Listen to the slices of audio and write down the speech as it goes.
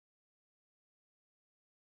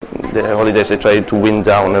the holidays I try to wind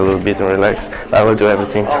down a little bit and relax. I will do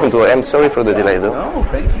everything. Don't worry. I'm sorry for the delay, though. No,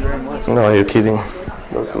 thank you very much. No, you're kidding.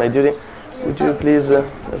 That's my duty. Would you please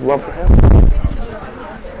have one for him?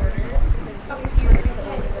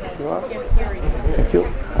 You are? Thank you.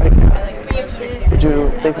 Would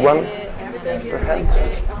you take one per hand?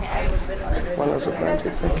 One also for hand.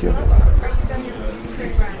 Thank you.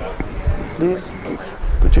 Please.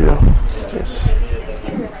 Could you? Yes.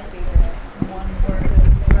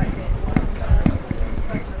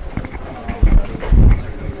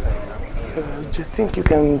 Do you think you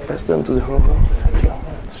can pass them to the whole room? Thank you.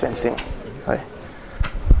 Same thing. Hi.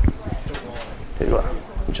 Here you are,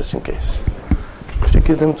 just in case. Could you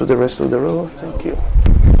give them to the rest of the row? Thank you.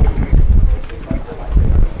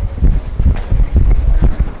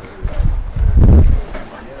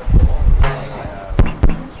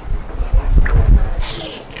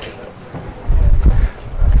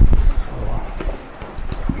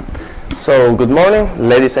 So, good morning,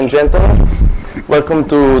 ladies and gentlemen. Welcome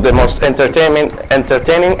to the most entertaining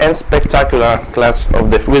and spectacular class of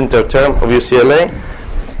the winter term of UCLA,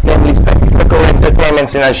 namely Spectacle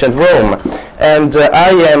Entertainments in Ancient Rome. And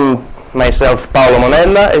I am myself Paolo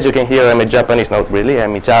Monella. As you can hear, I'm a Japanese, not really,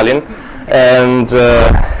 I'm Italian. And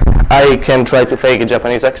I can try to fake a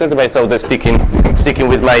Japanese accent, but I thought that sticking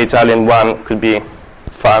with my Italian one could be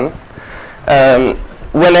fun.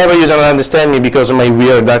 Whenever you don't understand me because of my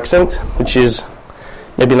weird accent, which is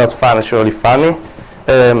maybe not fun, surely funny,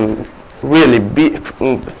 really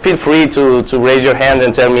feel free to raise your hand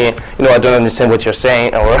and tell me, I don't understand what you're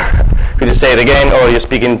saying, or could you say it again, or you're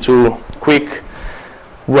speaking too quick.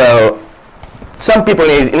 Well, some people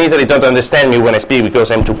in Italy don't understand me when I speak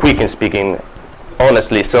because I'm too quick in speaking,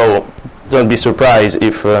 honestly, so don't be surprised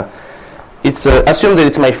if it's assume that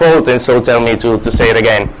it's my fault, and so tell me to say it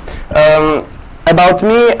again. About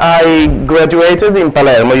me, I graduated in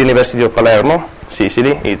Palermo, University of Palermo,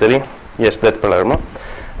 Sicily, Italy. Yes, that Palermo.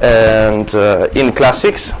 And in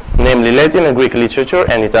classics, namely Latin and Greek literature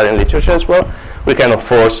and Italian literature as well. We're kind of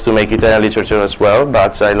forced to make Italian literature as well,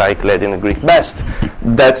 but I like Latin and Greek best.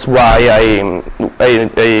 That's why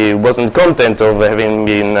I wasn't content of having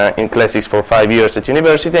been in classics for 5 years at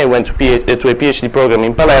university. I went to a PhD program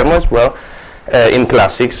in Palermo as well, in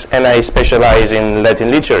classics, and I specialize in Latin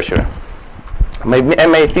literature.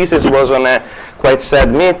 My thesis was on a quite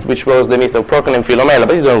sad myth, which was the myth of Procon and Philomela,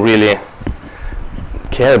 but you don't really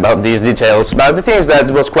care about these details. But the thing is that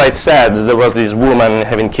it was quite sad. There was this woman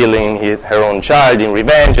killing her own child in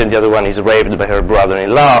revenge, and the other one is raped by her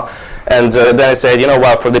brother-in-law. And then I said,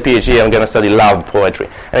 for the PhD, I'm going to study love poetry.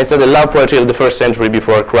 And I studied love poetry of the 1st century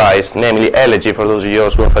before Christ, namely elegy, for those of you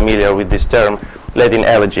who are familiar with this term, Latin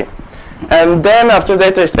elegy. And then after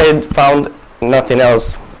that, I found nothing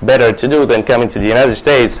else better to do than coming to the United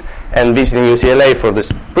States and visiting UCLA for the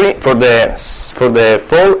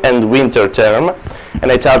fall and winter term,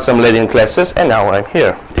 and I taught some Latin classes, and now I'm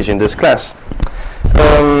here teaching this class.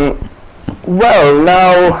 Well,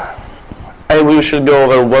 now we should go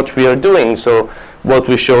over what we are doing, so what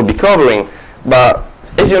we shall be covering. But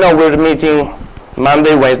as you know, we're meeting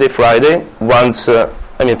Monday, Wednesday, Friday,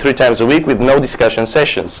 3 times a week with no discussion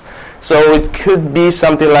sessions. So it could be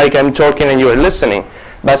something like I'm talking and you are listening.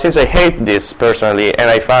 But since I hate this personally, and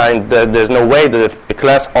I find that there's no way that a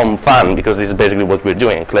class on fun, because this is basically what we're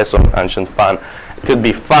doing, a class on ancient fun, could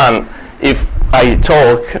be fun if I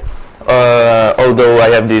talk, although I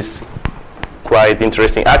have this quite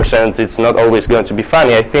interesting accent, it's not always going to be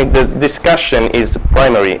funny. I think the discussion is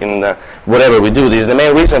primary in whatever we do. This is the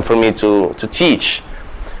main reason for me to teach.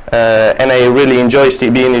 And I really enjoy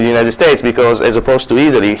being in the United States because, as opposed to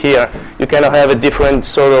Italy, here you kind of have a different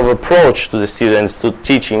sort of approach to the students, to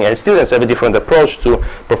teaching, and students have a different approach to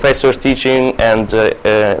professors teaching and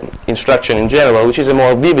instruction in general, which is a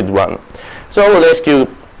more vivid one. So I will ask you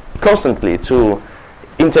constantly to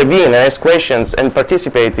intervene and ask questions and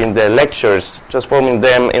participate in the lectures, transforming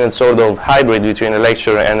them in a sort of hybrid between a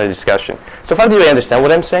lecture and a discussion. So far, do you understand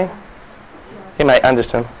what I'm saying? You might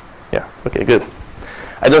understand? Yeah, okay, good.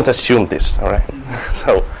 I don't assume this, all right?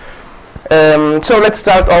 So let's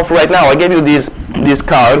start off right now. I gave you these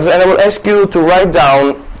cards, and I will ask you to write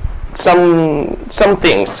down some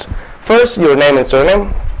things. First, your name and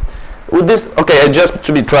surname. With this, just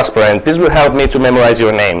to be transparent, this will help me to memorize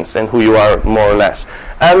your names and who you are more or less.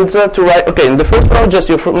 And to write, in the first row, just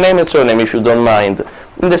your name and surname, if you don't mind.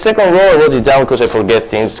 In the second row, I wrote it down because I forget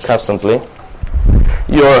things constantly.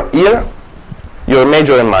 Your year. Your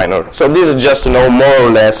major and minor. So this is just to know more or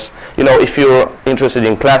less, if you're interested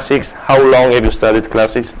in classics, how long have you studied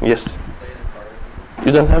classics? Yes?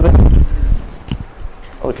 You don't have it?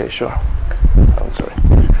 Okay, sure. I'm sorry.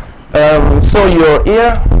 So your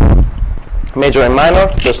year, major and minor,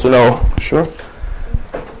 just to know, sure,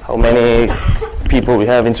 how many people we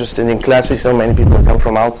have interested in classics, how many people come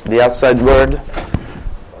from the outside world,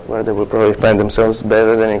 where they will probably find themselves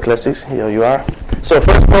better than in classics. Here you are. So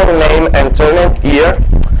first of all, name and surname, year,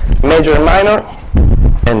 major and minor,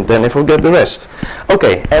 and then I forget the rest.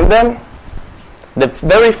 Okay, and then the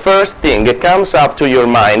very first thing that comes up to your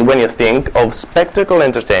mind when you think of spectacle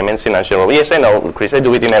entertainments in Ancient Rome. Yes, I know, Chris, I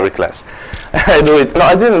do it in every class. I do it. No,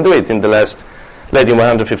 I didn't do it in the last Latin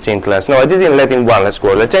 115 class. No, I did it in Latin 1 last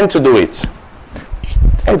quarter. I tend to do it.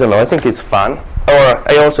 I don't know, I think it's fun. Or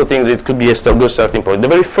I also think that it could be a good starting point. The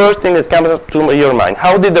very first thing that comes up to your mind,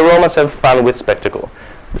 how did the Romans have fun with spectacle?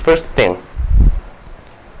 The first thing.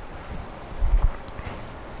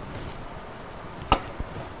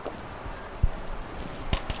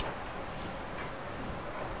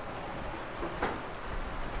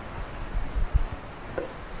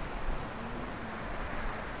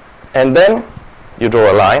 And then you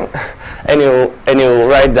draw a line and you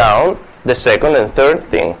write down the second and third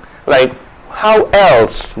thing. Like, how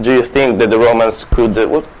else do you think that the Romans could,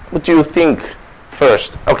 what do you think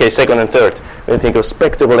first? Okay, second and third. When you think of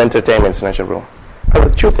spectacle entertainments in ancient Rome. How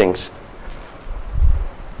about two things?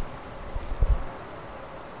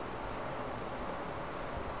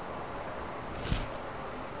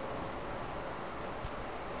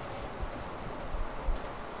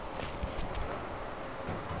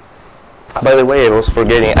 By the way, I was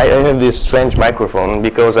forgetting, I have this strange microphone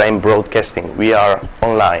because I'm broadcasting. We are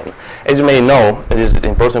online. As you may know, it is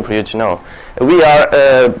important for you to know, we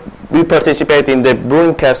participate in the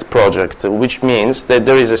Brewingcast project, which means that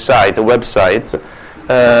there is a site, a website.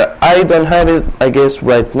 I don't have it, I guess,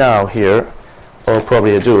 right now here, or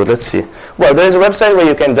probably I do. Let's see. Well, there is a website where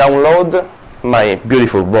you can download my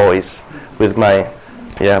beautiful voice with my,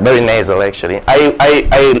 yeah, very nasal actually.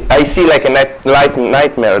 I see like a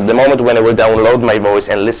nightmare the moment when I will download my voice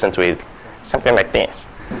and listen to it. Something like this.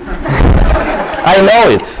 I know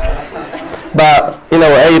it. But, you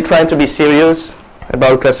know, are you trying to be serious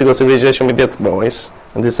about classical civilization with that voice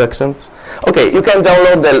and this accent? Okay, you can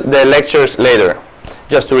download the lectures later,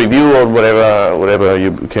 just to review or whatever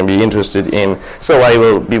you can be interested in. So I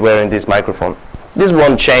will be wearing this microphone. This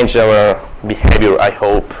won't change our behavior, I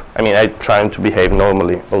hope. I mean, I'm trying to behave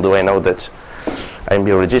normally, although I know that I'm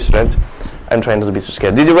being registered. I'm trying not to be too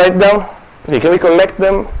scared. Did you write down? Okay, can we collect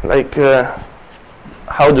them? Like,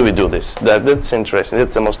 how do we do this? That's interesting.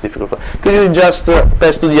 That's the most difficult part. Could you just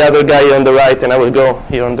pass to the other guy on the right, and I will go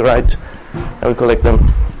here on the right. I will collect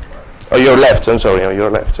them. Or your left, I'm sorry, or your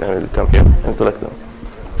left. I will come here and collect them.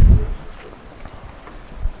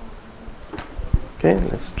 Okay,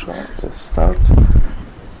 let's try. Let's start.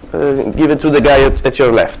 Give it to the guy at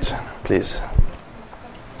your left, please.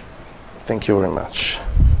 Thank you very much.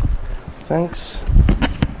 Thanks.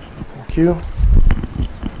 Thank you.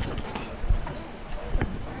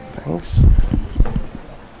 Thanks.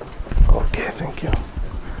 Okay, thank you.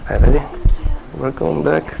 Hi, ready? Welcome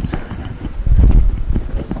back.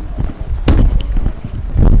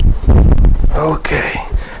 Okay.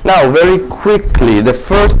 Now, very quickly, the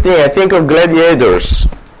first thing I think of gladiators,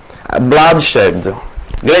 bloodshed,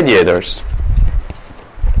 gladiators.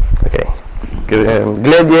 Okay,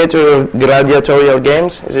 gladiatorial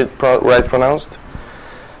games. Is it right pronounced?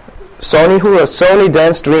 Sony, who are Sony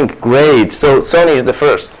Dance Drink? Great. So Sony is the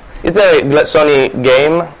first. Is there a Sony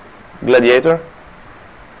game, Gladiator?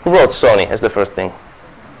 Who wrote Sony as the first thing?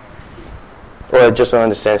 Or I just don't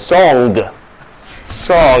understand. Song. No,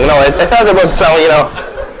 I thought there was some, you know.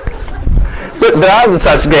 But there are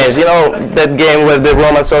such games, you know, that game where the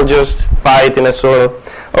Roman soldiers fight in a sort of...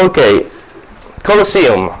 Okay,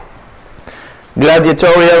 Colosseum,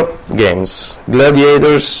 gladiatorial games,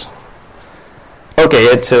 gladiators.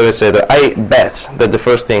 Okay, etc. I bet that the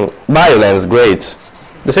first thing, violence, great.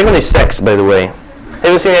 The second is sex, by the way.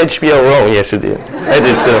 Have you seen HBO Rome? Yes, you did. I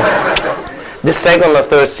did too. The second or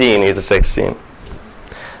third scene is a sex scene.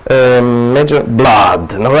 Major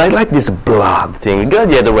blood. No, I like this blood thing.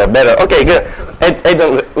 Gladiator were better. Okay, good.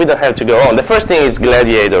 We don't have to go on. The first thing is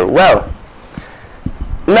gladiator. Well,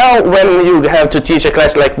 now when you have to teach a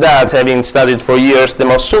class like that, having studied for years the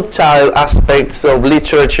most subtle aspects of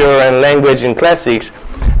literature and language in classics,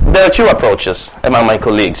 there are two approaches among my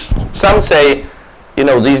colleagues. Some say, you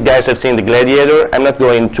know, these guys have seen the gladiator. I'm not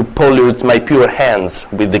going to pollute my pure hands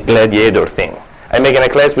with the gladiator thing. I'm making a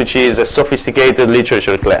class which is a sophisticated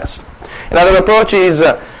literature class. Another approach is,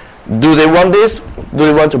 do they want this? Do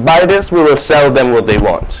they want to buy this? We will sell them what they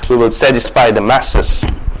want. We will satisfy the masses.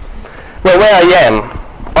 Well, where I am,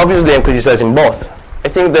 obviously I'm criticizing both. I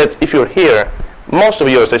think that if you're here, Most of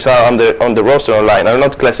yours I saw on the roster online are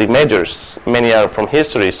not classic majors. Many are from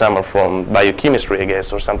history, some are from biochemistry, I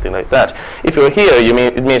guess, or something like that. If you're here,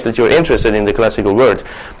 it means that you're interested in the classical world.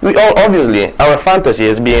 We all, obviously, our fantasy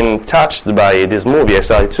has been touched by this movie,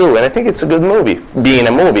 SI2, and I think it's a good movie, being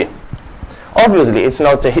a movie. Obviously, it's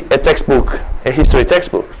not a textbook, a history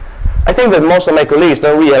textbook. I think that most of my colleagues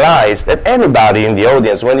don't realize that everybody in the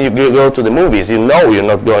audience, when you go to the movies, you know you're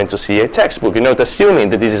not going to see a textbook. You're not assuming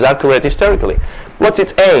that this is accurate historically. What's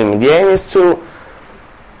its aim? The aim is to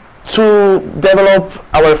develop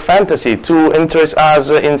our fantasy, to interest us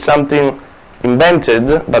in something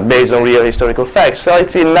invented, but based on real historical facts. So I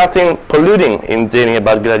see nothing polluting in dealing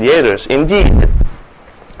about gladiators. Indeed,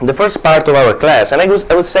 the first part of our class, and I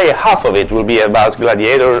would say half of it will be about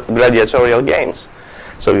gladiatorial games.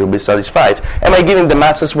 So you'll be satisfied. Am I giving the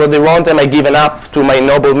masses what they want? Am I giving up to my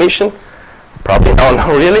noble mission? Probably not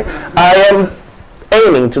really. I am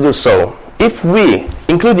aiming to do so. If we,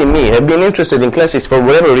 including me, have been interested in classics for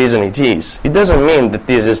whatever reason it is, it doesn't mean that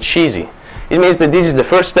this is cheesy. It means that this is the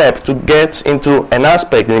first step to get into an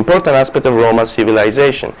important aspect of Roman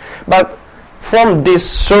civilization. But from this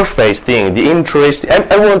surface thing, the interest,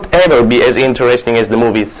 I won't ever be as interesting as the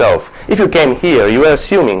movie itself. If you came here, you were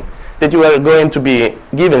assuming that you are going to be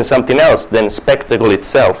given something else than spectacle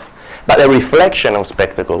itself, but a reflection of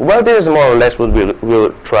spectacle. Well, this is more or less what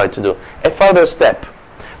we'll try to do. A further step.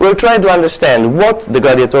 We'll try to understand what the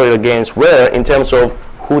gladiatorial games were in terms of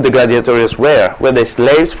who the gladiators were. Were they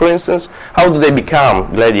slaves, for instance? How do they become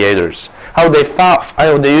gladiators? How they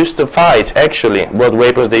used to fight, actually, what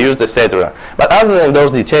weapons they used, etc. But other than those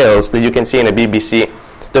details that you can see in a BBC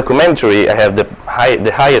documentary, I have the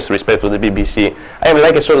highest respect for the BBC. I am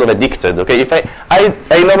like a sort of addicted, okay? If I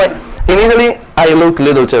know in Italy, I look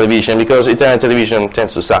little television because Italian television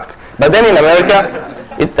tends to suck. But then in America,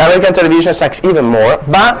 American television sucks even more,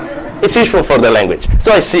 but it's useful for the language.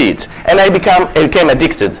 So I see it, and I became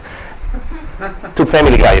addicted to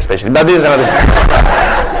Family Guy especially. But this is another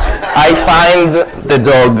I find the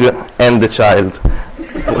dog and the child.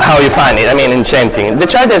 How you find it? I mean, enchanting. The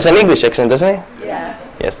child has an English accent, doesn't he? Yeah.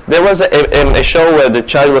 Yes. There was a show where the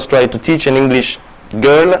child was trying to teach an English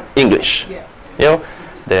girl English. Yeah. You know,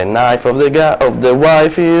 the life of the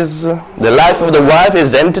wife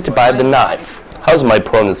is ended by the knife. How's my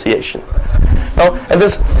pronunciation? No, and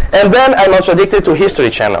then I'm also addicted to History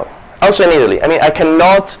Channel. Also in Italy. I mean, I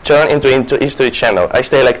cannot turn into History Channel. I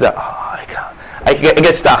stay like that. I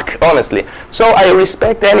get stuck, honestly. So I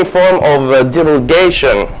respect any form of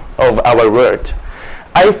divulgation of our word.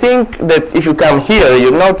 I think that if you come here,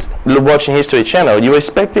 you're not watching History Channel. You're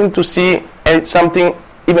expecting to see something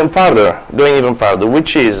even farther, going even farther,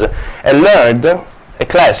 which is a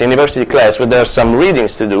class, a university class, where there are some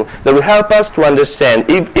readings to do that will help us to understand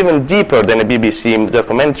even deeper than a BBC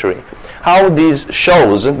documentary how these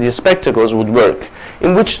shows, these spectacles would work.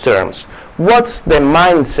 In which terms? What's the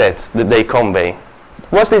mindset that they convey?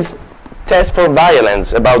 What's this test for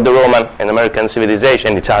violence about the Roman and American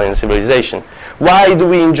civilization, Italian civilization? Why do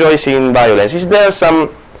we enjoy seeing violence? Is there some,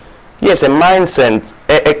 yes, a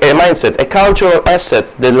mindset, a cultural asset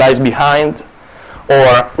that lies behind?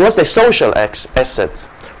 Or what's the social asset?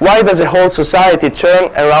 Why does a whole society turn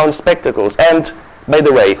around spectacles? And, by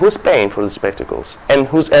the way, who's paying for the spectacles? And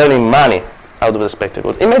who's earning money out of the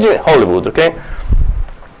spectacles? Imagine Hollywood, okay?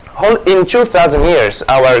 In 2,000 years,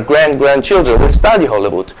 our grandchildren will study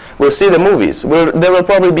Hollywood, will see the movies. They will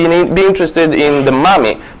probably be interested in The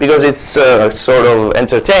Mummy because it's sort of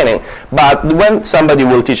entertaining. But when somebody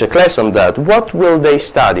will teach a class on that, what will they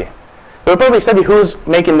study? They'll probably study who's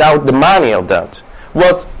making out the money of that,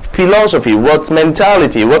 what philosophy, what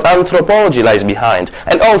mentality, what anthropology lies behind,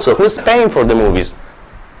 and also who's paying for the movies.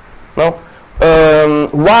 No?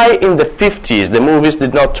 Why in the 50s the movies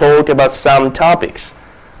did not talk about some topics?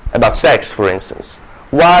 About sex, for instance.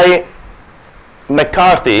 Why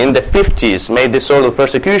McCarthy in the 50s made this sort of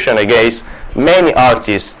persecution against many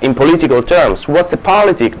artists in political terms? What's the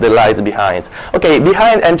politics that lies behind? Okay,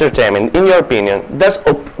 behind entertainment, in your opinion,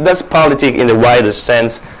 does politics in the widest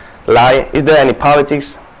sense lie? Is there any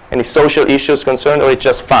politics, any social issues concerned, or it's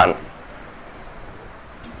just fun?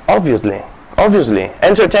 Obviously.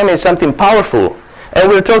 Entertainment is something powerful. And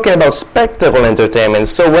we're talking about spectacle entertainment.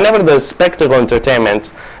 So whenever there's spectacle entertainment,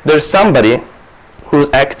 there's somebody who's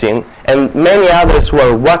acting and many others who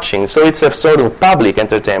are watching. So it's a sort of public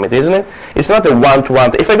entertainment, isn't it? It's not a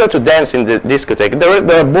one-to-one. If I go to dance in the discotheque,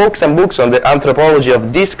 there are books and books on the anthropology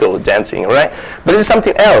of disco dancing, right? But it's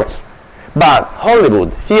something else. But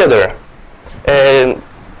Hollywood, theater,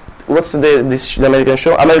 what's the American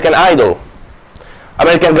show? American Idol,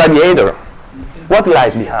 American Gladiator. What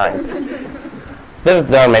lies behind?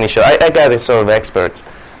 There are many shows. I got a sort of expert,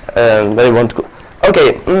 but I want to.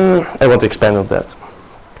 I want to expand on that.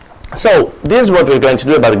 So this is what we're going to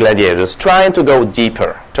do about gladiators, trying to go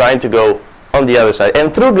deeper, trying to go on the other side.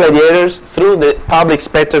 And through gladiators, through the public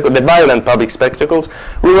spectacle, the violent public spectacles,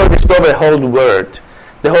 we will discover the whole world,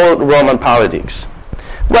 the whole Roman politics.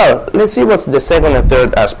 Well, let's see what's the second and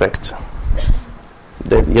third aspect.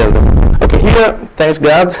 Okay, here, thanks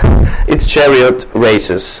God, it's chariot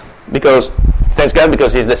races. Thanks God,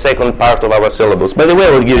 because it's the second part of our syllabus. By the way,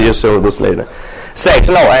 I will give you a syllabus later. Sex,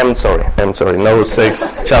 no, I'm sorry, no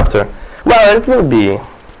sex chapter. Well, it will be.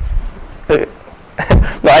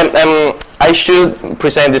 No, I should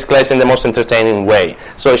present this class in the most entertaining way,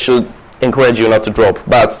 so I should encourage you not to drop.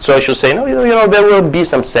 But so I should say, no, there will be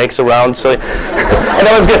some sex around. So, and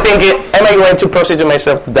I was thinking, am I going to prostitute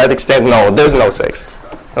myself to that extent? No, there's no sex,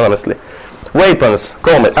 honestly. Weapons,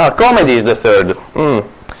 comedy is the third.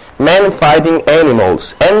 Men fighting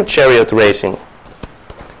animals and chariot racing.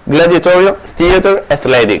 Gladiatorial theater,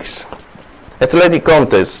 athletics, athletic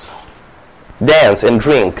contests, dance and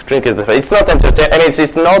drink. Drink is the third. It's not entertaining. I mean,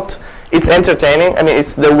 it's entertaining. I mean,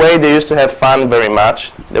 it's the way they used to have fun very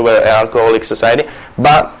much. They were an alcoholic society,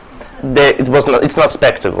 but it's not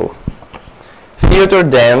spectacle. Theater,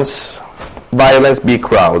 dance, violence, big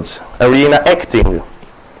crowds, arena, acting,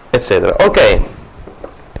 etc. Okay,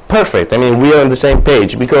 perfect. I mean, we are on the same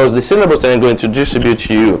page, because the syllabus that I'm going to distribute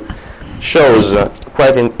to you shows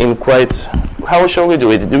quite. How shall we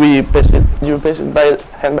do it? Do we pass it? Do you pass it by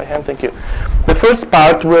hand? Thank you. The first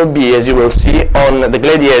part will be, as you will see, on the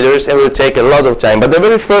gladiators, and will take a lot of time. But the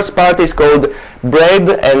very first part is called bread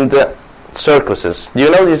and circuses. Do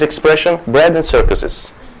you know this expression, bread and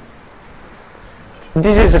circuses?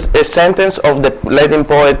 This is a sentence of the Latin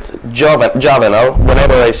poet Juvenal.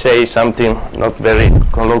 Whenever I say something not very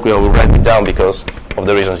colloquial, I will write it down because of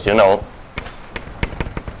the reasons you know.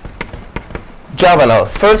 Juvenal,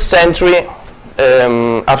 1st century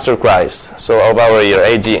after Christ, so of our year,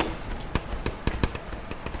 AD.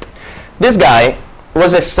 This guy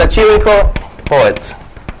was a satirical poet.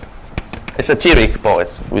 A satiric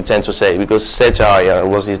poet, we tend to say, because satire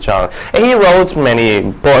was his genre. And he wrote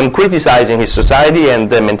many poems criticizing his society and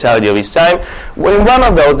the mentality of his time. In one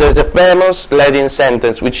of those, there's a famous Latin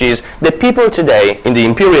sentence, which is, the people today, in the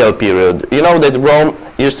imperial period, you know that Rome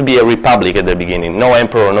used to be a republic at the beginning, no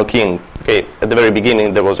emperor, no king. Okay, at the very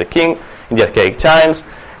beginning there was a king in the archaic times,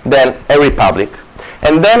 then a republic.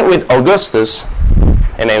 And then with Augustus,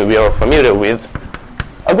 a name we are familiar with,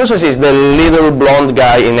 Augustus is the little blonde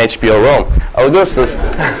guy in HBO Rome. Augustus,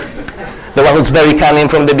 the one who's very cunning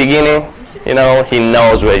from the beginning, he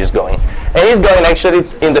knows where he's going. And he's going actually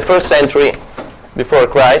in the 1st century before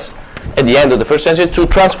Christ, at the end of the 1st century, to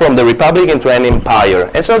transform the republic into an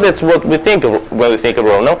empire. And so that's what we think of when we think of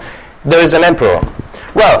Rome, no? There is an emperor.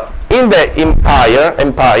 Well, in the in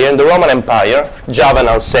the Roman Empire,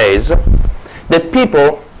 Juvenal says that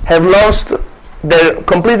people have lost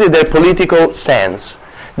completely their political sense,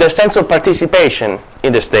 their sense of participation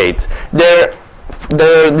in the state, their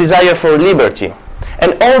desire for liberty.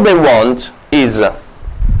 And all they want is,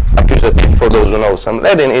 accusative for those who know some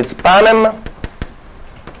Latin, it's panem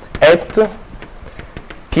et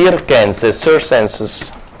circenses,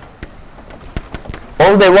 circenses.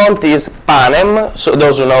 All they want is panem, so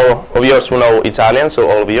those of yours who know Italian, so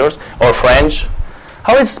all of yours, or French.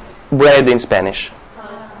 How is bread in Spanish?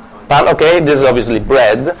 Pan, okay, this is obviously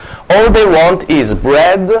bread. All they want is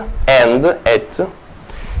bread and et.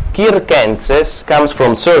 Circenses comes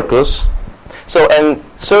from circus, and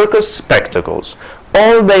circus spectacles.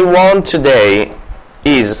 All they want today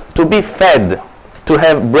is to be fed, to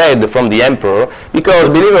have bread from the emperor, because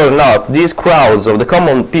believe it or not, these crowds of the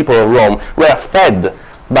common people of Rome were fed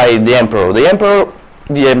by the emperor. The emperor,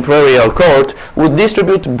 the imperial court, would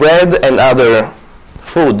distribute bread and other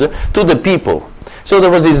food to the people. So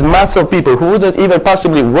there was this mass of people who wouldn't even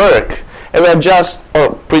possibly work and were just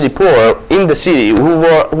pretty poor in the city, who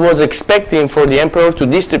was expecting for the emperor to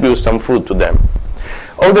distribute some food to them.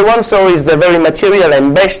 All they want so is the very material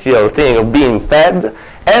and bestial thing of being fed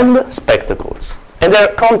and spectacles. And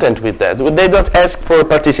they're content with that. They don't ask for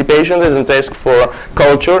participation, they don't ask for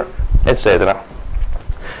culture, etc.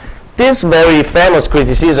 This very famous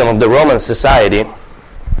criticism of the Roman society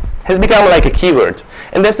has become like a keyword.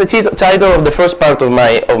 And that's the title of the first part of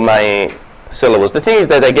my syllabus. The thing is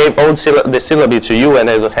that I gave all the syllabi to you and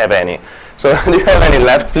I don't have any. So do you have any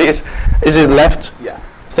left, please? Is it left? Yeah.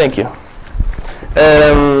 Thank you.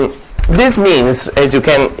 This means, as you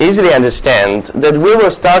can easily understand, that we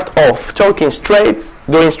will start off going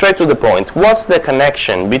straight to the point. What's the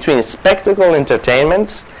connection between spectacle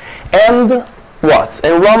entertainments and what?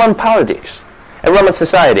 And Roman politics. A Roman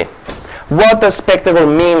society. What does spectacle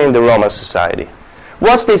mean in the Roman society?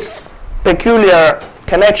 What's this peculiar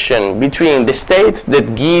connection between the state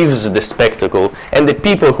that gives the spectacle and the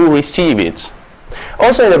people who receive it?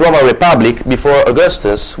 Also in the Roman Republic, before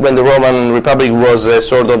Augustus, when the Roman Republic was a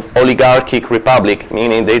sort of oligarchic republic,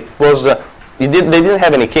 meaning they didn't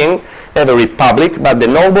have any king, they had a republic, but the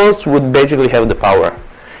nobles would basically have the power.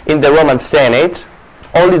 In the Roman Senate,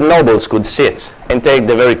 only the nobles could sit and take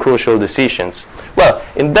the very crucial decisions. Well,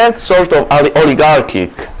 in that sort of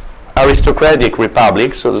oligarchic, aristocratic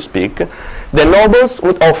republic, so to speak, the nobles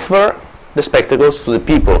would offer the spectacles to the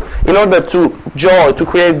people in order to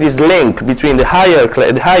create this link between the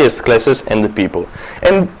highest classes and the people.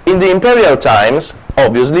 And in the imperial times,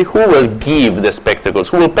 obviously, who will give the spectacles?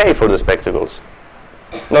 Who will pay for the spectacles?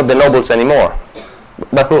 Not the nobles anymore.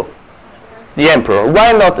 But who? The emperor.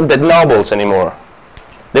 Why not the nobles anymore?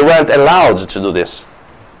 They weren't allowed to do this.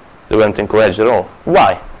 They weren't encouraged at all.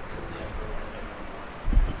 Why?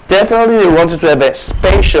 Definitely they wanted to have a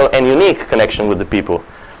special and unique connection with the people.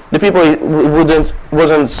 The people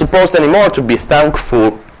wasn't supposed anymore to be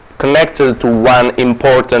thankful, connected to one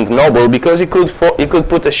important noble, because he could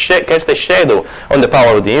cast a shadow on the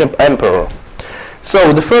power of the emperor.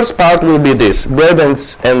 So the first part will be this: bread and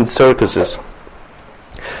circuses.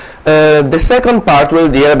 The second part will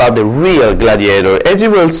deal about the real gladiator. As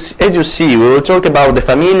you see, we will talk about the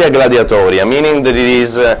Familia Gladiatoria, meaning that it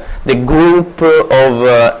is the group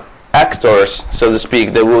of actors, so to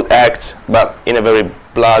speak, that would act, but in a very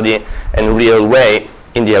bloody and real way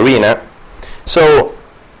in the arena. So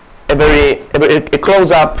a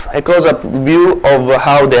close-up view of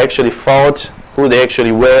how they actually fought, who they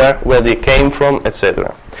actually were, where they came from,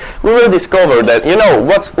 etc. We will discover that,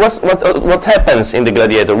 what happens in the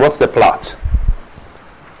Gladiator. What's the plot?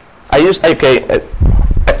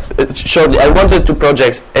 Shortly, I wanted to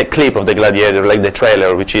project a clip of the Gladiator, like the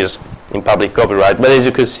trailer, which is in public copyright, but as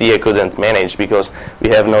you can see, I couldn't manage because we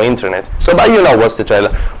have no internet. So, but what's the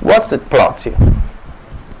trailer? What's the plot here?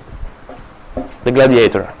 The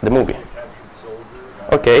Gladiator, the movie.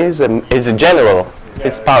 Okay, he's a general. Yeah,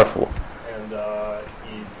 it's powerful. And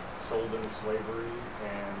he's sold into slavery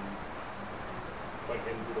and went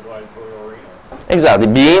into the gladiatorial arena. Exactly,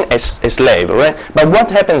 being a slave, right? But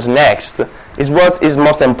what happens next is what is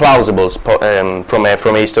most implausible from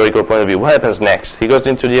a historical point of view. What happens next? He goes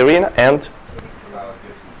into the arena and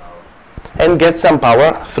gets some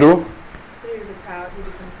power through the crowd. He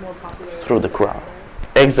becomes more popular through the crowd.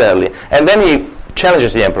 Exactly, and then he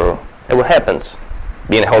challenges the emperor. And what happens?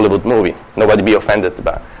 Being a Hollywood movie, nobody be offended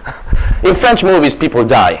by. In French movies, people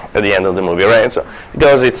die at the end of the movie, right? So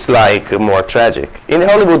because it's like more tragic. In the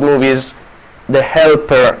Hollywood movies, the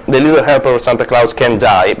little helper of Santa Claus can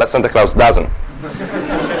die, but Santa Claus doesn't.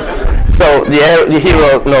 So the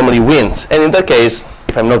hero normally wins. And in that case,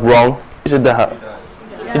 if I'm not wrong, is it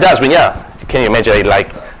he does win, yeah. Can you imagine it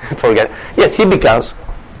like, forget? Yes, he becomes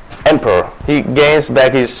emperor. He gains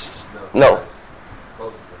back his, no.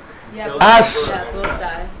 Both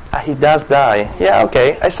die. He does die. Yeah,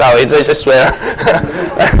 okay. I saw it. I just swear.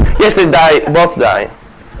 Yes, they die. Both die.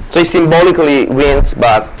 So he symbolically wins,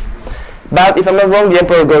 but if I'm not wrong, the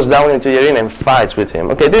emperor goes down into the arena and fights with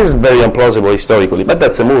him. Okay, this is very implausible historically, but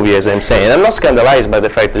that's a movie, as I'm saying. I'm not scandalized by the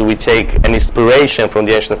fact that we take an inspiration from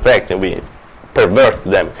the ancient fact and we pervert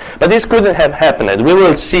them. But this couldn't have happened. We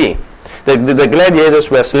will see. The gladiators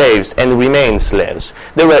were slaves and remain slaves.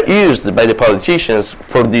 They were used by the politicians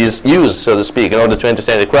for this use, so to speak, in order to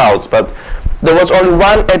entertain the crowds. But there was only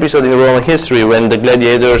one episode in Roman history when the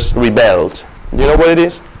gladiators rebelled. Do you know what it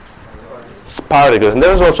is? Spartacus. And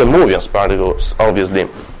there was also a movie on Spartacus, obviously.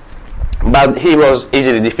 But he was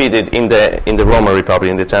easily defeated in the Roman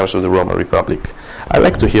Republic, in the times of the Roman Republic. I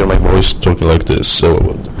like to hear my voice talking like this, so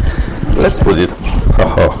let's put it.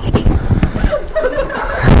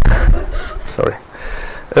 Sorry.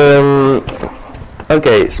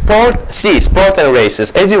 Okay, sport and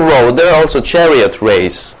races. As you wrote, there are also chariot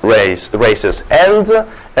races and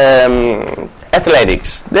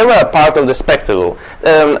athletics. They were a part of the spectacle.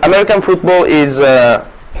 American football is a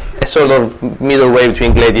sort of middle way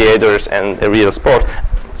between gladiators and a real sport.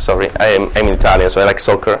 Sorry, I'm Italian, so I like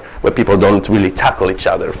soccer, where people don't really tackle each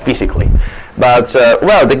other physically. But,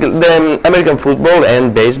 the American football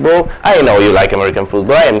and baseball, I know you like American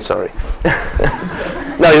football, I am sorry.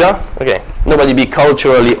 No, you don't? Okay. Nobody be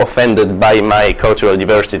culturally offended by my cultural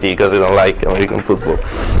diversity because I don't like American football.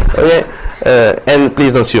 Okay? And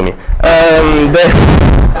please don't sue me.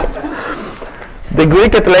 The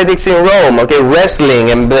Greek athletics in Rome, okay, wrestling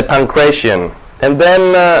and the pancration. And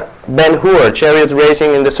then Ben-Hur, chariot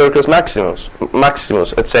racing in the Circus Maximus,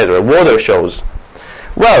 etc., water shows.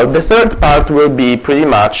 Well, the third part will be pretty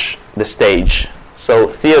much the stage. So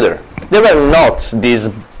theater. There were not these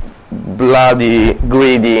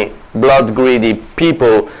blood-greedy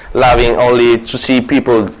people loving only to see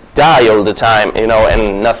people die all the time,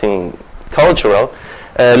 and nothing cultural.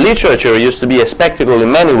 Literature used to be a spectacle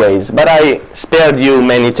in many ways, but I spared you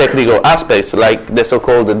many technical aspects, like the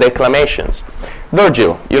so-called declamations.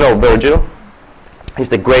 Virgil, you know Virgil? He's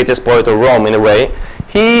the greatest poet of Rome in a way.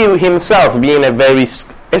 He himself, being a very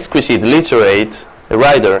exquisite literate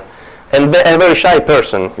writer and a very shy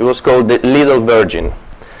person, he was called the Little Virgin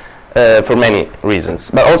for many reasons,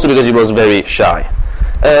 but also because he was very shy.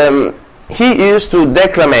 He used to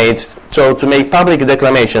declamate, so to make public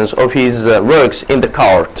declamations of his works in the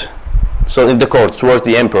court. So in the court, towards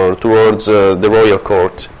the emperor, towards the royal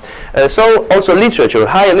court. So also literature,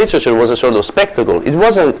 high literature was a sort of spectacle. It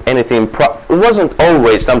wasn't anything, it wasn't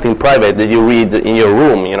always something private that you read in your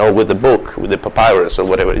room, with the book, with the papyrus or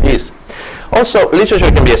whatever it is. Also, literature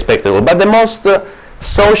can be a spectacle, but the most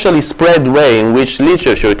socially spread way in which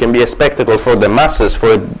literature can be a spectacle for the masses,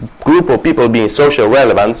 for a group of people being social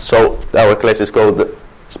relevant, so our class is called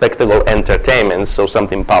spectacle entertainment, so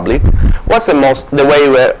something public. What's the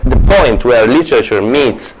point where literature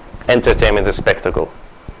meets entertainment and spectacle?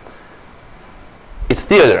 It's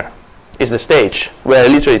theater. It's the stage where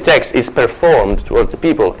literary text is performed toward the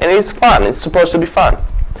people, and it's fun. It's supposed to be fun.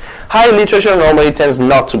 High literature normally tends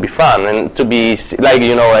not to be fun and to be like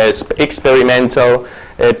an experimental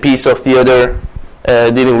piece of theater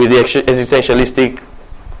dealing with the existentialistic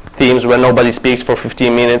themes where nobody speaks for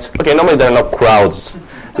 15 minutes. Okay, normally there are no crowds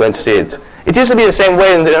going to see it. It used to be the same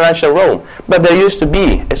way in the ancient Rome, but there used to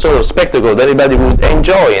be a sort of spectacle that everybody would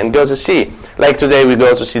enjoy and go to see. Like today we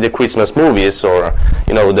go to see the Christmas movies or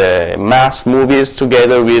the mass movies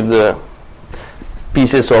together with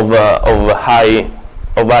pieces of high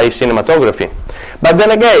cinematography. But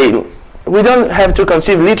then again, we don't have to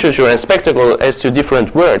conceive literature and spectacle as two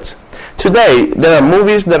different words. Today there are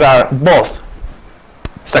movies that are both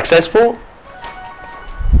successful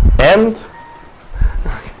and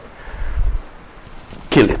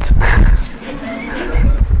kill it.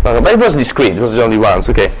 But it was discreet, it was only once,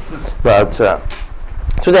 okay. But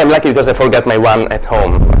today I'm lucky because I forgot my one at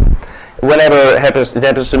home. Whenever it happens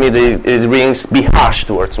to me, it rings, be harsh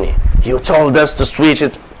towards me. You told us to switch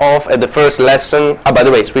it off at the first lesson. Oh, by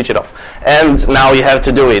the way, switch it off. And now you have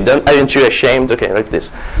to do it. Aren't you ashamed? Okay, like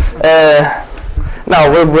this. Now,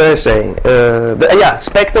 what were I saying?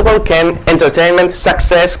 Spectacle entertainment,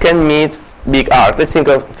 success can meet big art. Let's think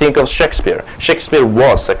of Shakespeare. Shakespeare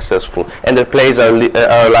was successful, and the plays are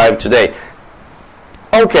alive today.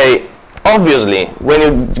 Okay, obviously, when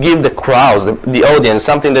you give the crowds, the audience,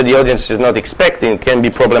 something that the audience is not expecting can be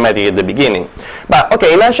problematic at the beginning. But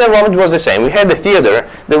okay, in ancient Rome it was the same. We had the theater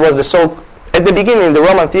that was at the beginning, the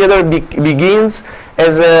Roman theater begins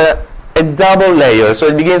as a double layer. So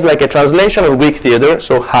it begins like a translation of Greek theater,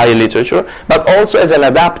 so high literature, but also as an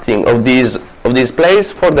adapting of these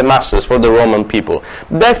plays for the masses, for the Roman people.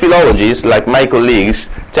 Their philologists, like my colleagues,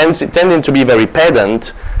 tending to be very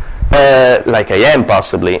pedant, like I am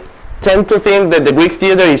possibly, tend to think that the Greek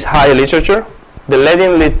theater is high literature, the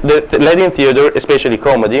Latin theater, especially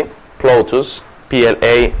comedy, Plautus,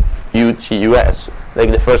 Plautus,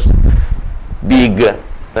 like the first big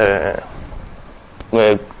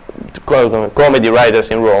comedy writer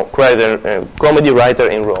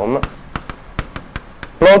in Rome.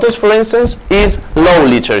 Plautus, for instance, is low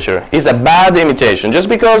literature, is a bad imitation. Just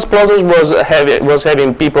because Plautus was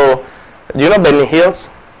having people, do you know Benny Hills?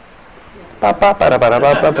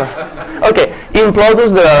 Okay, in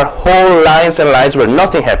Plautus there are whole lines and lines where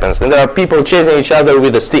nothing happens, and there are people chasing each other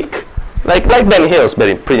with a stick, like Ben Hills,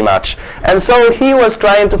 pretty much. And so he was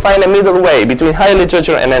trying to find a middle way between high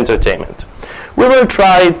literature and entertainment. We will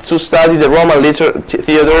try to study the Roman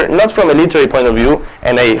theater, not from a literary point of view,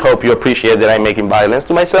 and I hope you appreciate that I'm making violence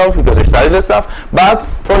to myself because I studied this stuff, but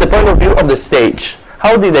from the point of view of the stage.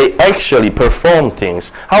 How did they actually perform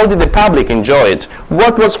things? How did the public enjoy it?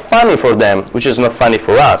 What was funny for them, which is not funny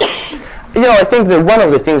for us? I think that one of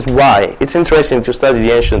the things why it's interesting to study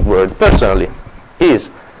the ancient world, personally, is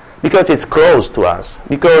because it's close to us,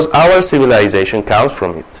 because our civilization comes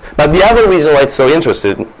from it. But the other reason why it's so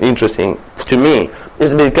interesting to me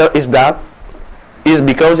is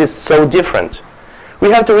because it's so different. We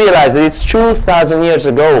have to realize that it's 2,000 years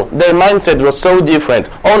ago. Their mindset was so different.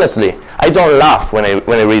 Honestly, I don't laugh when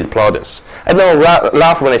I read Plautus. I don't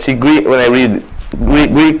laugh when I read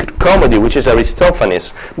Greek comedy, which is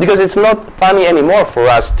Aristophanes, because it's not funny anymore for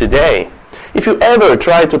us today. If you ever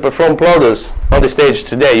try to perform Plautus on the stage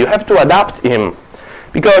today, you have to adapt him,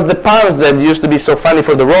 Because the puns that used to be so funny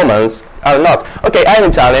for the Romans are not. Okay, I'm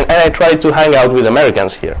Italian and I try to hang out with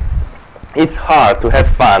Americans here. It's hard to have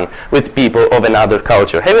fun with people of another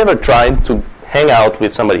culture. Have you ever tried to hang out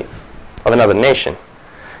with somebody of another nation?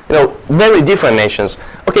 You know, very different nations.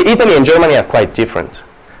 Okay, Italy and Germany are quite different.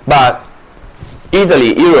 But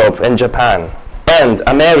Italy, Europe and Japan and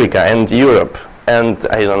America and Europe and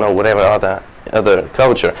I don't know, whatever other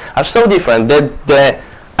culture are so different that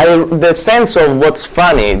the sense of what's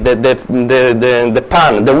funny, the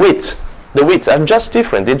pun, the wits are just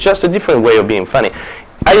different. It's just a different way of being funny.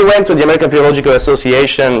 I went to the American Theological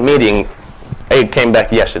Association meeting. I came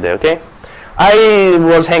back yesterday, okay? I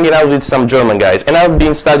was hanging out with some German guys, and I've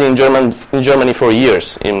been studying German in Germany for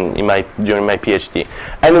years during my PhD.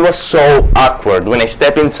 And it was so awkward when I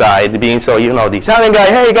step inside, being so, you know, the Italian guy,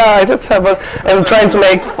 hey guys, let's have a, and trying to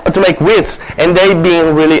make wits, and they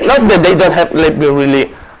being really, not that they don't have, like,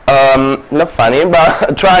 really, not funny,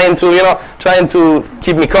 but trying to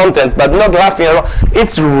keep me content, but not laughing at all.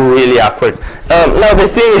 It's really awkward. Now the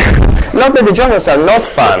thing, not that the Germans are not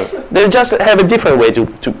fun, they just have a different way to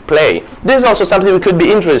play. This is also something we could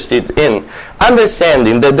be interested in,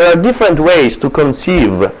 understanding that there are different ways to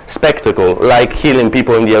conceive spectacle, like healing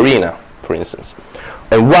people in the arena, for instance,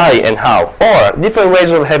 and why and how, or different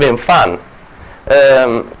ways of having fun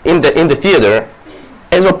in the theater,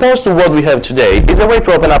 as opposed to what we have today, is a way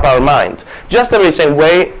to open up our mind. Just the very same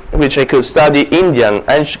way which I could study Indian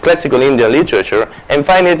and classical Indian literature and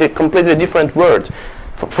find it a completely different word.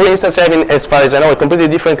 For instance, having, as far as I know, a completely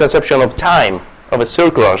different conception of time, of a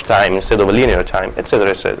circular time instead of a linear time, etc.,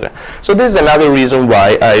 etc. So this is another reason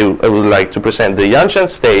why I would like to present the Janssen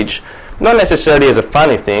stage, not necessarily as a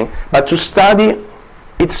funny thing, but to study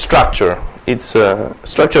its structure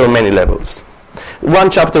on many levels.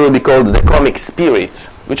 One chapter will be called The Comic Spirit,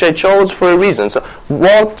 which I chose for a reason. So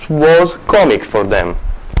what was comic for them?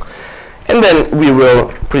 And then we will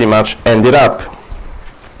pretty much end it up.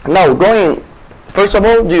 Now, first of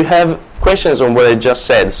all, do you have questions on what I just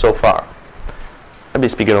said so far? I'll be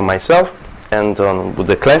speaking on myself and on what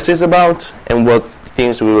the class is about and what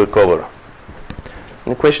things we will cover.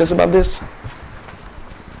 Any questions about this?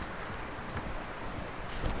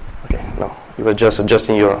 Okay, no. You were just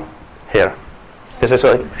adjusting your hair. Yes, I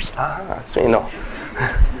saw it. It's me, no.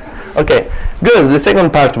 Okay, good. The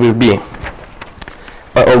second part will be,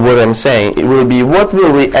 of what I'm saying, it will be what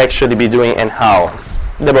will we actually be doing and how.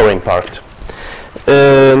 The boring part.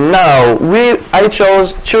 Now, I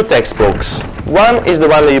chose two textbooks. One is the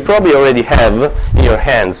one that you probably already have in your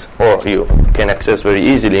hands, or you can access very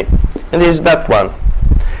easily, and is that one.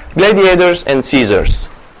 Gladiators and Caesars.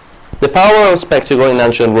 The power of spectacle in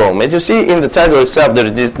ancient Rome. As you see in the title itself, there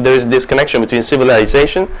is this connection between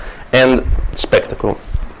civilization and spectacle.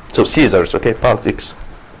 So Caesars, okay, politics.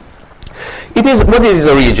 It is, what is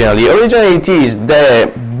it originally? Originally it is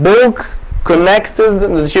the book connected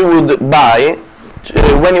that you would buy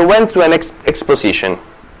when you went to an exposition,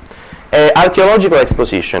 an archaeological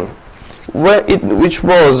exposition, which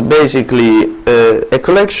was basically a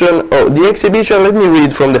collection of the exhibition. Let me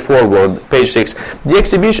read from the foreword, page 6. The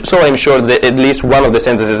exhibition, so I'm sure that at least one of the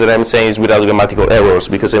sentences that I'm saying is without grammatical errors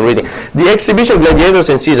because I'm reading. The exhibition Gladiators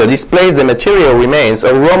and Caesar displays the material remains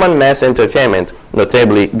of Roman mass entertainment,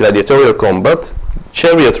 notably gladiatorial combat,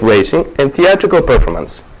 chariot racing, and theatrical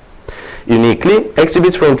performance. Uniquely,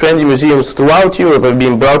 exhibits from trendy museums throughout Europe have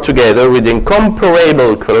been brought together with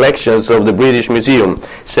incomparable collections of the British Museum,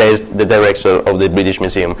 says the director of the British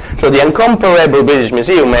Museum. So the incomparable British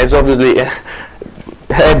Museum has obviously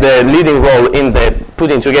had the leading role in the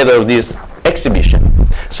putting together of this exhibition.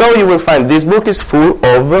 So you will find this book is full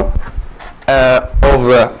of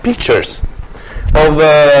pictures.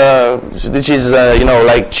 Which is,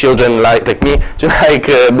 like children like me, to like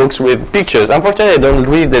books with pictures. Unfortunately, I don't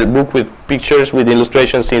read the book with pictures with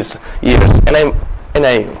illustrations since years, and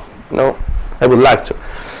I would like to.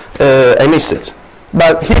 I miss it.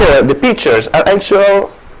 But here, the pictures are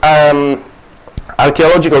actual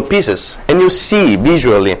archaeological pieces, and you see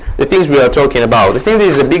visually the things we are talking about. I think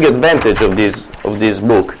this is a big advantage of this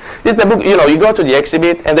book. This is the book. You go to the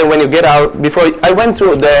exhibit, and then when you get out, before I went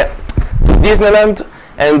to Disneyland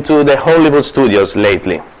and to the Hollywood studios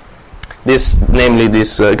lately. I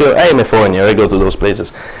am a foreigner, I go to those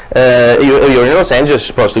places. You're in Los Angeles, you're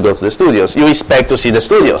supposed to go to the studios. You expect to see the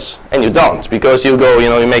studios, and you don't, because you go,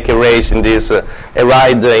 you make a race in this, a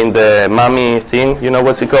ride in the mummy thing,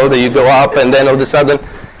 what's it called, that you go up, and then all of a sudden,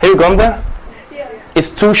 have you gone there? Yeah. It's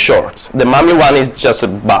too short. The mummy one is just a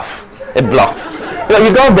bluff.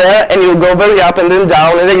 You go there and you go very up and then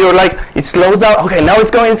down, and then you're like, it slows down. Okay, now it's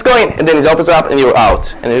going, and then it opens up and you're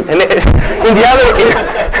out. And in the other,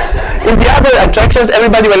 In the other attractions,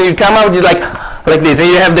 everybody, when you come out, is like this, and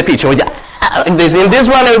you have the picture. Like this. In this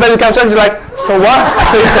one, everybody comes out, is like, so what?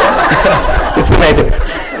 It's amazing.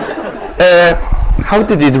 How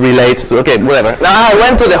did it relate to? Okay, whatever. Now I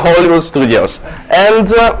went to the Hollywood studios, and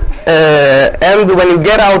when you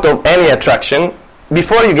get out of any attraction,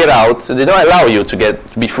 before you get out, they don't allow you to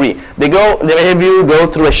be free. They have you go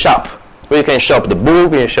through a shop where you can shop the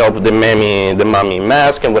book, you can shop the mummy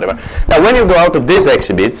mask, and whatever. Now, when you go out of this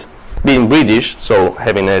exhibit, being British, so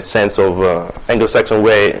having a sense of Anglo-Saxon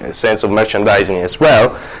way, a sense of merchandising as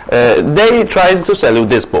well, they tried to sell you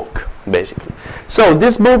this book, basically. So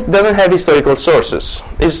this book doesn't have historical sources.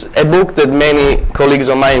 It's a book that many colleagues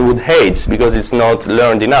of mine would hate because it's not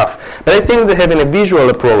learned enough. But I think that having a visual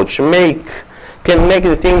approach can make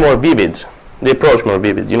the thing more vivid, the approach more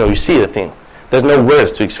vivid. You know, you see the thing. There's no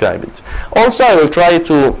words to describe it. Also, I will try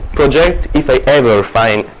to project, if I ever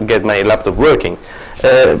get my laptop working,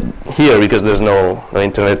 here, because there's no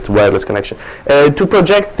internet wireless connection, to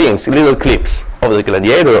project things, little clips of the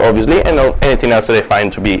Gladiator, obviously, and anything else that I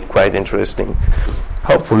find to be quite interesting.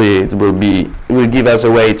 Hopefully it will give us a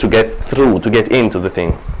way to get into the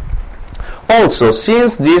thing. Also,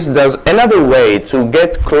 since this does another way to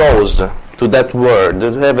get close to that word,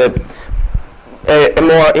 to have a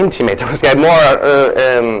more intimate,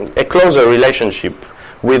 a closer relationship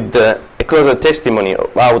with a closer testimony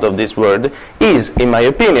out of this word, is, in my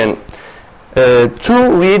opinion, to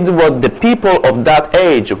read what the people of that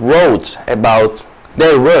age wrote about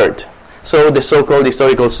their word, so the so-called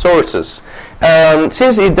historical sources.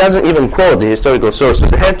 Since it doesn't even quote the historical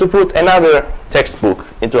sources, I had to put another textbook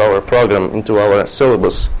into our program, into our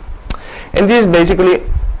syllabus. And this basically,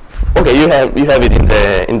 okay, you have it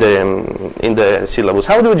in the syllabus.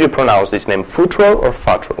 How would you pronounce this name, Futrell or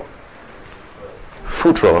Futrell?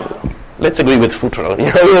 Futrell. Let's agree with Futrell.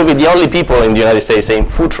 You know, we'll be the only people in the United States saying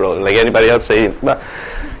Futrell, like anybody else saying. But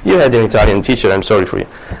you had an Italian teacher. I'm sorry for you.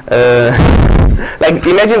 Like,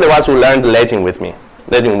 imagine the ones who learned Latin with me,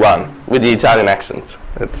 Latin 1, with the Italian accent.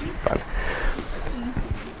 That's fun.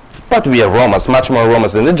 But we are Romans, much more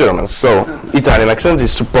Romans than the Germans, so Italian accent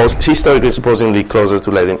is historically supposedly closer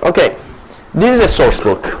to Latin. Okay, this is a source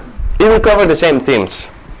book. It will cover the same themes.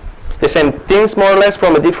 The same things, more or less,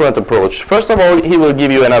 from a different approach. First of all, he will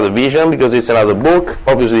give you another vision, because it's another book.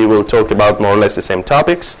 Obviously, he will talk about more or less the same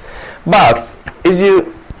topics. But, as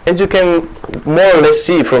you can more or less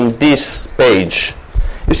see from this page,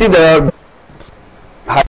 you see there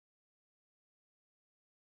are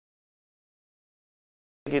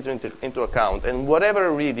take it into account, and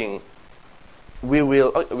whatever reading we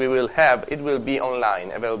will have, it will be online,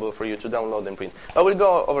 available for you to download and print. I will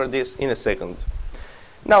go over this in a second.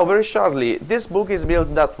 Now, very shortly, this book is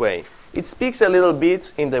built that way. It speaks a little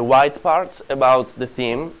bit in the white part about the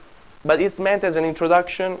theme, but it's meant as an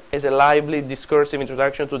introduction, as a lively, discursive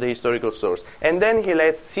introduction to the historical source. And then he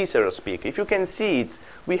lets Cicero speak. If you can see it,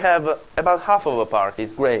 we have about half of a part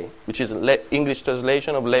is gray, which is English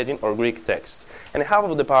translation of Latin or Greek texts. And half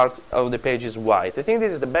of the part of the page is white. I think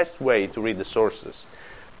this is the best way to read the sources.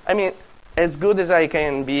 I mean, as good as I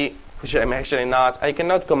can be, which I'm actually not, I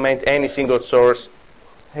cannot comment any single source.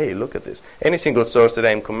 Hey, look at this. Any single source that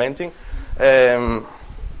I'm commenting in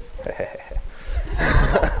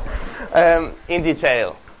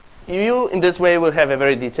detail. You, in this way, will have a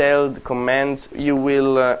very detailed comment. You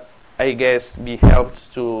will, I guess, be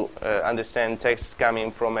helped to understand texts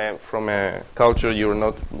coming from a culture you're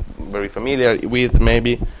not very familiar with,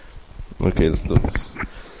 maybe. Okay, let's do this.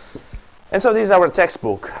 And so this is our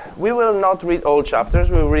textbook. We will not read all chapters.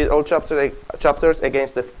 We will read all chapters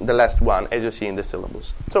against the last one, as you see in the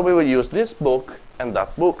syllabus. So we will use this book and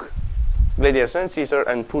that book, Gladiator and Caesar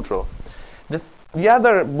and Futrell. The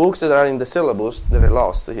other books that are in the syllabus that are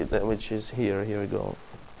lost, which is here we go,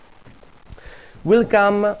 will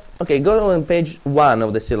come, okay, go on page 1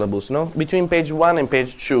 of the syllabus, no? Between page 1 and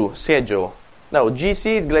page 2, Seggio. Now, GC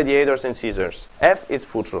is Gladiators and Caesars. F is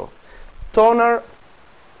Futrell. Toner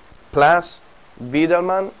plus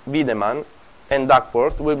Wiedemann, and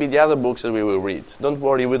Duckworth will be the other books that we will read. Don't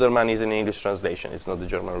worry, Wiedemann is an English translation. It's not the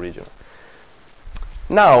German original.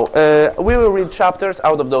 Now, we will read chapters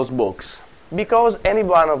out of those books, because any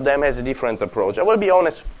one of them has a different approach. I will be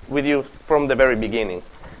honest with you from the very beginning.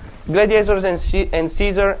 Gladiators and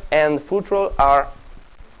Caesar and Futrell are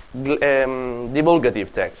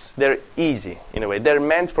divulgative texts. They're easy, in a way. They're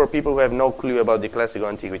meant for people who have no clue about the classical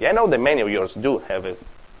antiquity. I know that many of yours do have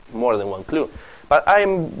more than one clue, but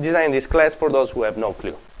I'm designing this class for those who have no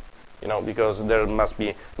clue, you know, because there must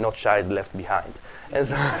be no child left behind. And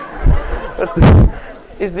so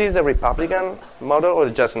is this a Republican model or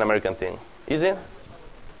just an American thing? Is it?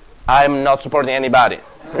 I'm not supporting anybody.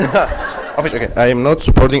 Okay, I am not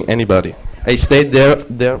supporting anybody. I stayed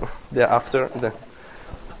there after.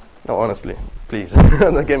 No, honestly, please,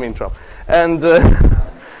 don't get me in trouble. And the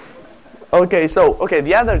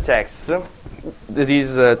other text that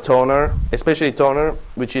is Toner, especially Toner,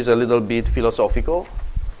 which is a little bit philosophical,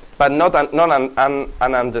 but not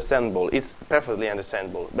ununderstandable. It's perfectly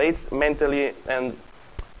understandable, but it's mentally and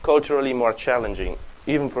culturally more challenging.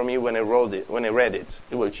 Even for me, when I read it,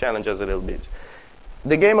 it will challenge us a little bit.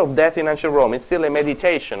 The Game of Death in Ancient Rome, it's still a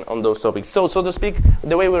meditation on those topics. So to speak,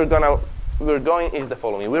 the way we're going is the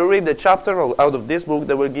following. We'll read the chapter out of this book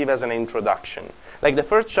that will give us an introduction. Like the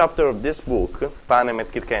first chapter of this book, Panem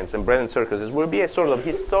et Circenses and Bread and Circuses, will be a sort of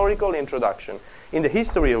historical introduction in the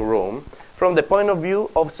history of Rome from the point of view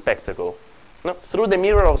of spectacle. No? Through the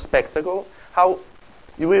mirror of spectacle,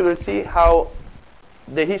 we will see how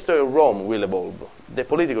the history of Rome will evolve, the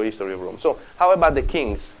political history of Rome. So how about the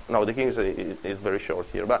kings? No, the kings is very short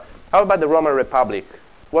here. But how about the Roman Republic?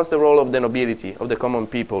 What's the role of the nobility, of the common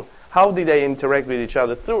people? How did they interact with each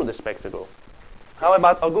other through the spectacle? How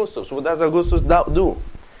about Augustus? What does Augustus do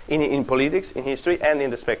in politics, in history, and in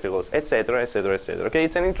the spectacles, etc., etc., etc.? Okay,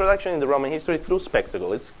 it's an introduction in the Roman history through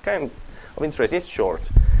spectacle. It's kind of interesting. It's short.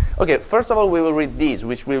 Okay, first of all, we will read these,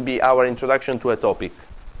 which will be our introduction to a topic.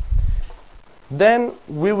 Then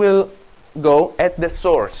we will go at the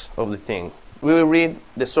source of the thing. We will read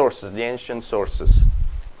the sources, the ancient sources.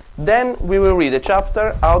 Then we will read a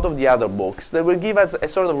chapter out of the other books that will give us a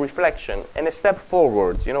sort of reflection and a step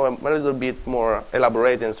forward, a little bit more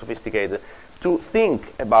elaborate and sophisticated, to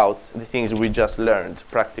think about the things we just learned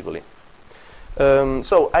practically.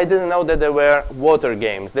 So I didn't know that there were water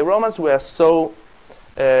games. The Romans were so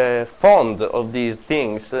fond of these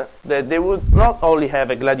things that they would not only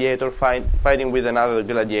have a gladiator fighting with another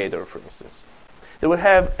gladiator, for instance. They would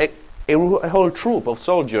have a whole troop of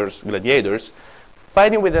soldiers, gladiators,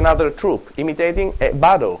 fighting with another troop, imitating a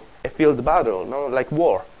battle, a field battle, like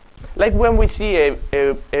war. Like when we see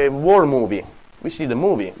a war movie, we see the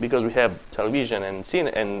movie because we have television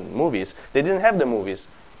and movies. They didn't have the movies.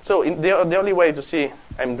 So the only way to see,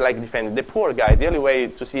 I'm like defending the poor guy, the only way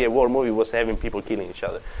to see a war movie was having people killing each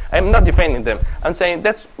other. I'm not defending them. I'm saying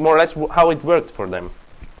that's more or less how it worked for them.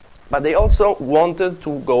 But they also wanted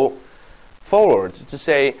to go forward, to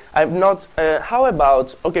say, I'm not, how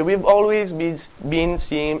about, okay, we've always been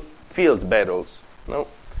seeing field battles, no?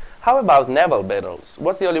 How about naval battles?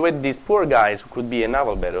 What's the only way these poor guys could be a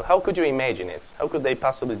naval battle? How could you imagine it? How could they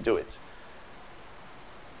possibly do it?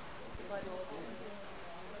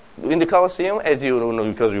 In the Colosseum, as you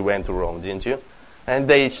know, because we went to Rome, didn't you? And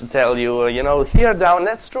they should tell you, here down,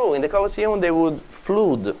 that's true. In the Colosseum, they would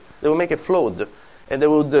make a flood, and they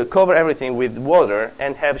would cover everything with water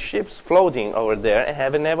and have ships floating over there and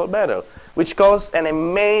have a naval battle, which costs an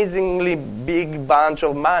amazingly big bunch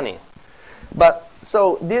of money. But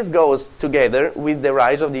so this goes together with the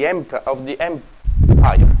rise of the empire,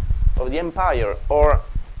 or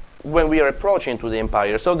when we are approaching to the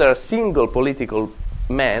empire. So there are single political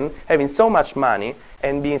men having so much money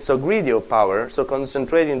and being so greedy of power, so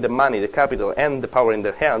concentrating the money, the capital, and the power in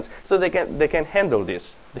their hands, so they can handle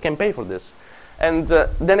this. They can pay for this. And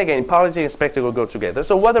then again, politics and spectacle go together.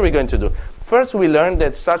 So what are we going to do? First, we learn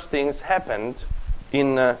that such things happened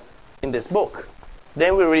in this book.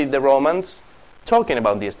 Then we read the Romans talking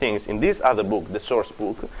about these things in this other book, the source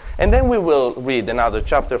book. And then we will read another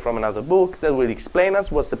chapter from another book that will explain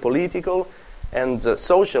us what's the political and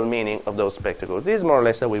social meaning of those spectacles. This is more or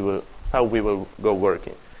less how we will go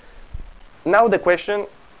working. Now the question,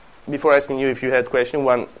 before asking you if you had question,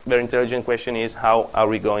 one very intelligent question is, how are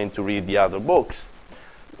we going to read the other books?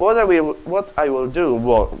 What I will do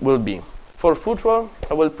will be, for Futural,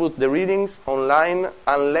 I will put the readings online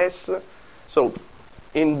unless, so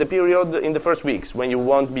in the first weeks when you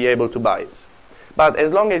won't be able to buy it. But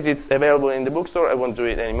as long as it's available in the bookstore, I won't do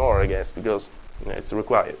it anymore, I guess, because it's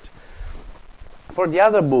required. For the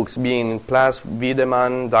other books, being Plas,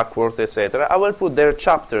 Wiedemann, Duckworth, etc., I will put their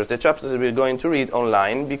chapters, the chapters that we're going to read,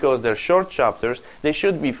 online, because they're short chapters. They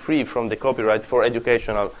should be free from the copyright for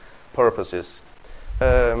educational purposes.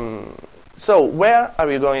 So where are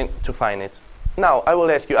we going to find it? Now, I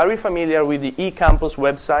will ask you, are you familiar with the eCampus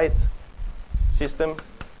website system?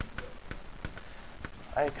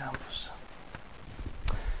 eCampus.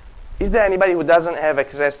 Is there anybody who doesn't have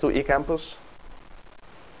access to eCampus?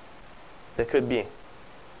 There could be.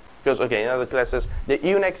 Because, okay, in other classes, the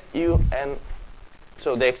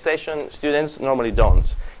so the extension students normally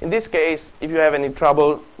don't. In this case, if you have any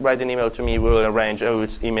trouble, write an email to me. We will arrange, I will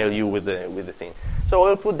email you with the thing. So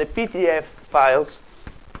I will put the PDF files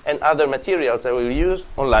and other materials I will use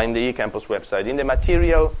online, the eCampus website. In the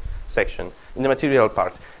material section, in the material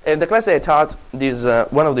part. And the class that I taught, this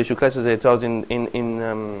one of the 2 classes I taught in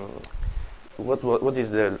what is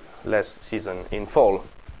the last season, in fall,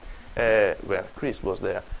 where Chris was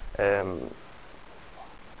there.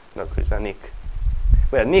 Not Chris, Nick.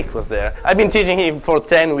 Well, Nick was there. I've been teaching him for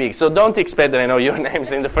 10 weeks, so don't expect that I know your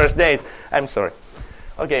names in the first days. I'm sorry.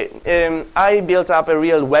 Okay, I built up a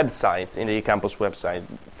real website in the eCampus website,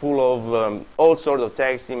 full of all sorts of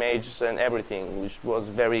text, images, and everything, which was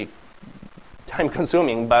very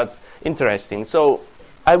time-consuming but interesting. So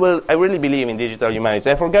I really believe in digital humanities.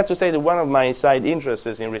 I forgot to say that one of my side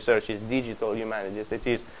interests in research is digital humanities. That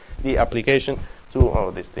is the application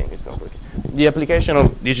to this thing is not working. The application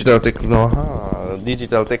of digital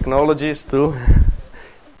technologies to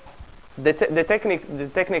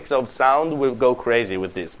the techniques of sound will go crazy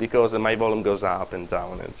with this because my volume goes up and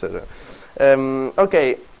down, etc.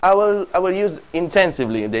 Okay, I will use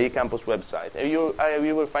intensively the eCampus website. You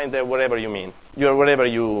will find there whatever you mean, whatever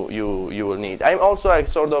you will need. I'm also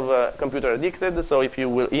sort of computer addicted, so if you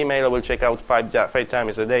will email, I will check out 5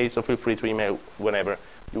 times a day. So feel free to email whenever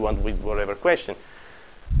you want with whatever question.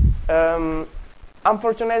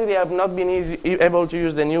 Unfortunately, I have not been able to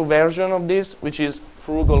use the new version of this, which is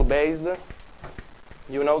Frugal based.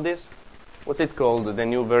 You know this? What's it called? The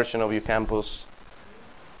new version of eCampus?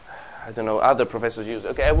 I don't know. Other professors use it.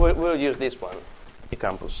 Okay, we'll use this one,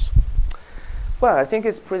 eCampus. Well, I think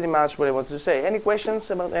it's pretty much what I wanted to say. Any questions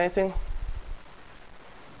about anything?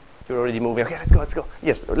 You're already moving. Okay, let's go.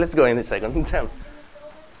 Yes, let's go in a second.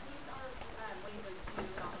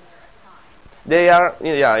 They are,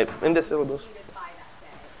 in the syllabus.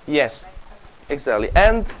 Yes, exactly.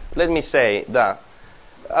 And let me say that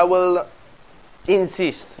I will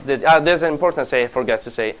insist that there's an important thing I forgot to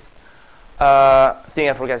say.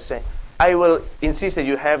 I will insist that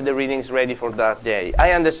you have the readings ready for that day.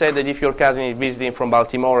 I understand that if your cousin is visiting from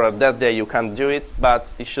Baltimore that day, you can't do it, but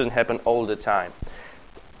it shouldn't happen all the time.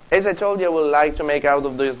 As I told you, I would like to make out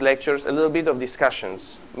of those lectures a little bit of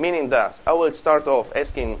discussions, meaning that I will start off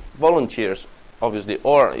asking volunteers, obviously,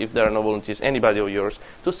 or if there are no volunteers, anybody of yours,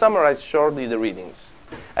 to summarize shortly the readings.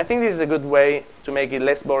 I think this is a good way to make it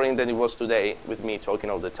less boring than it was today, with me talking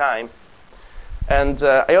all the time. And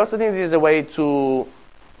I also think this is a way to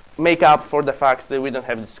make up for the fact that we don't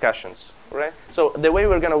have discussions, right? So the way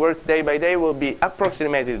we're going to work day by day will be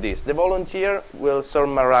approximately this. The volunteer will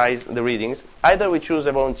summarize the readings. Either we choose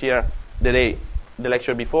a volunteer the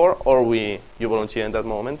lecture before, or you volunteer in that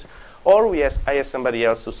moment, or I ask somebody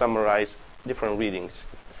else to summarize different readings.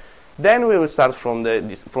 Then we will start from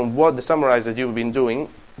what the summarize that you've been doing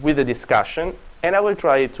with the discussion, and I will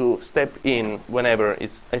try to step in whenever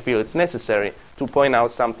I feel it's necessary to point out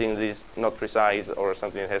something that is not precise or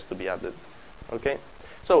something that has to be added. Okay?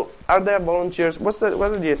 So, are there volunteers? What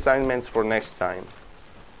are the assignments for next time?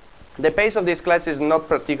 The pace of this class is not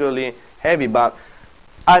particularly heavy, but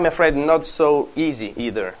I'm afraid not so easy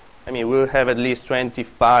either. I mean, we'll have at least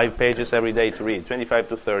 25 pages every day to read, 25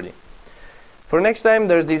 to 30. For next time,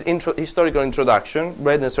 there's this historical introduction,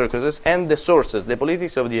 bread and circuses, and the sources, the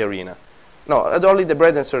politics of the arena. No, only the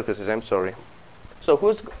bread and circuses, I'm sorry. So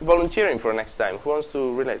who's volunteering for next time? Who wants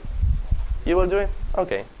to relate? You will do it?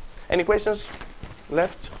 Okay. Any questions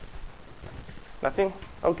left? Nothing?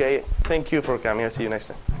 Okay. Thank you for coming. I'll see you next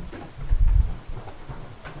time.